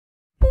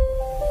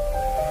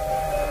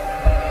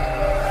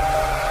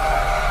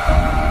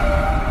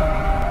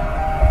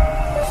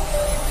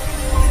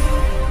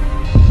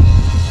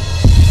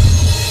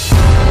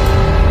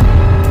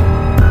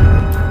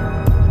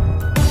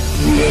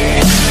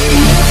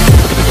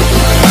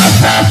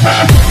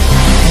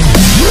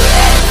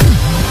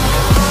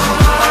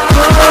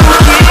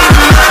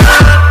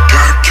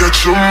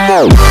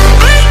Hello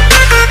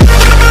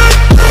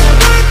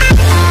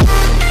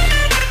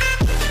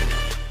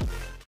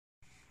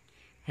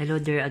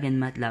there again,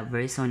 math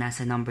lovers. So,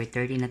 nasa number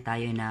 30 na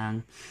tayo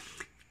ng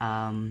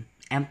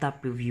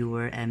MTAP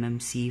Reviewer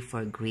MMC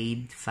for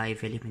Grade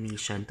 5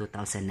 Elimination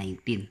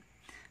 2019.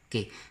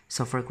 Okay,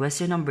 so for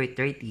question number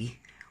 30,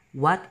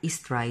 what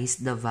is thrice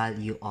the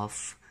value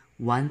of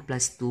 1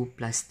 plus 2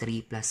 plus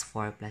 3 plus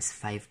 4 plus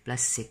 5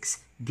 plus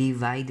 6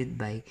 divided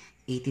by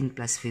 18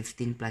 plus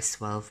 15 plus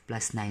 12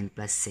 plus 9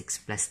 plus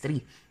 6 plus 3?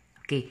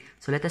 Okay,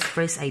 so let us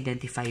first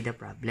identify the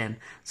problem.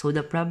 So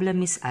the problem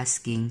is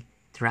asking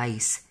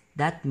thrice.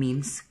 That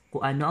means,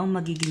 kung ano ang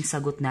magiging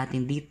sagot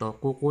natin dito,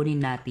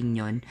 kukunin natin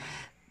yon.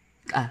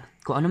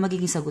 Kung ano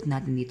magiging sagot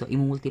natin dito,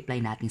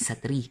 i-multiply natin sa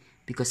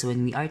 3. Because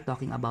when we are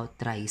talking about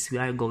thrice, we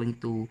are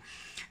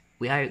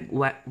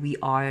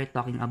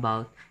talking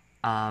about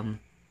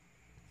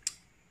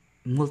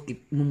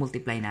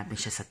multiply natin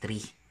siya sa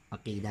 3.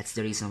 Okay, that's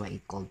the reason why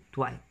it called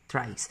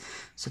thrice.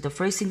 So the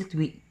first thing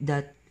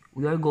that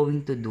we are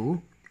going to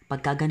do,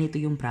 pagka ganito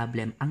yung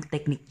problem, ang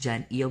technique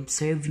dyan,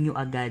 i-observe nyo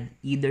agad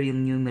either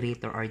yung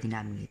numerator or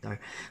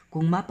denominator.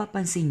 Kung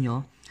mapapansin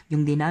nyo,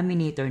 yung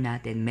denominator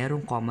natin,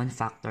 merong common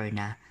factor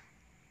na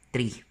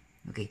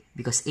 3. Okay?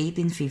 Because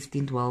 18,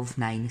 15,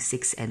 12, 9,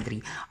 6, and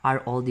 3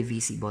 are all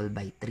divisible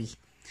by 3.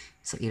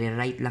 So,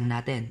 i-rewrite lang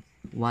natin.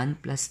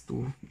 1 plus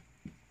 2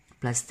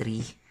 plus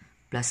 3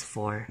 plus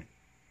 4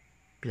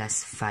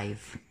 plus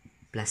 5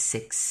 plus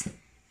 6.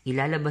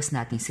 Ilalabas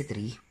natin si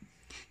 3.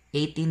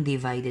 18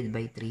 divided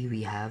by 3,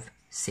 we have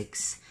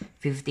 6.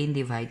 15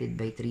 divided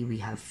by 3, we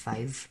have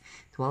 5.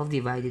 12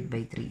 divided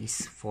by 3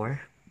 is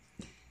 4.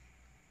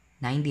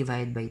 9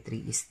 divided by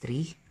 3 is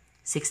 3.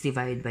 6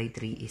 divided by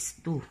 3 is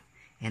 2.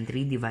 And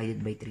 3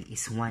 divided by 3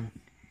 is 1.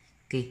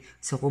 Okay,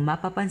 so kung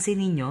mapapansin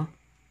ninyo,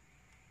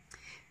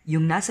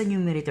 yung nasa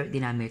numerator at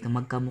denominator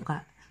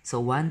magkamuka. So,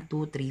 1,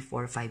 2, 3,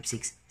 4, 5,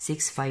 6.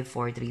 6, 5,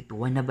 4, 3,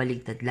 2, 1 na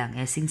baligtad lang.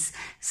 Since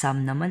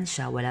sum naman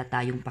siya, wala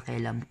tayong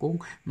pakialam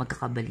kung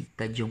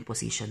magkakabaligtad yung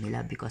position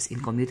nila. Because in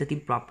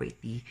commutative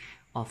property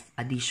of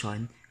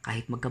addition,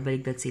 kahit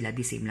magkabaligtad sila,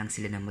 the same lang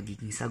sila na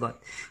magiging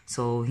sagot.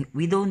 So,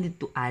 we don't need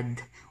to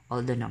add all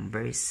the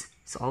numbers.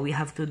 So, all we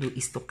have to do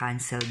is to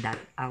cancel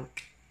that out.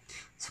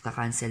 So,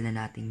 kakancel na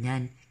natin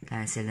yan.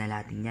 Cancel na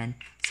natin yan.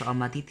 So,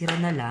 ang matitira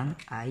na lang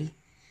ay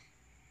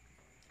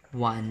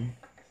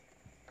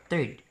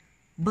 1/3.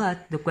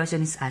 But the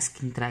question is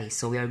asking thrice.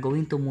 So we are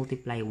going to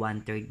multiply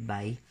 1/3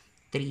 by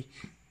 3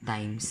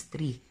 times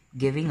 3.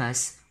 Giving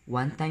us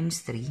 1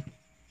 times 3.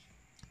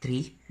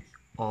 3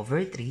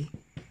 over 3.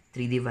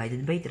 3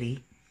 divided by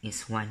 3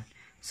 is 1.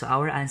 So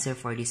our answer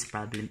for this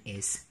problem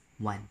is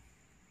 1.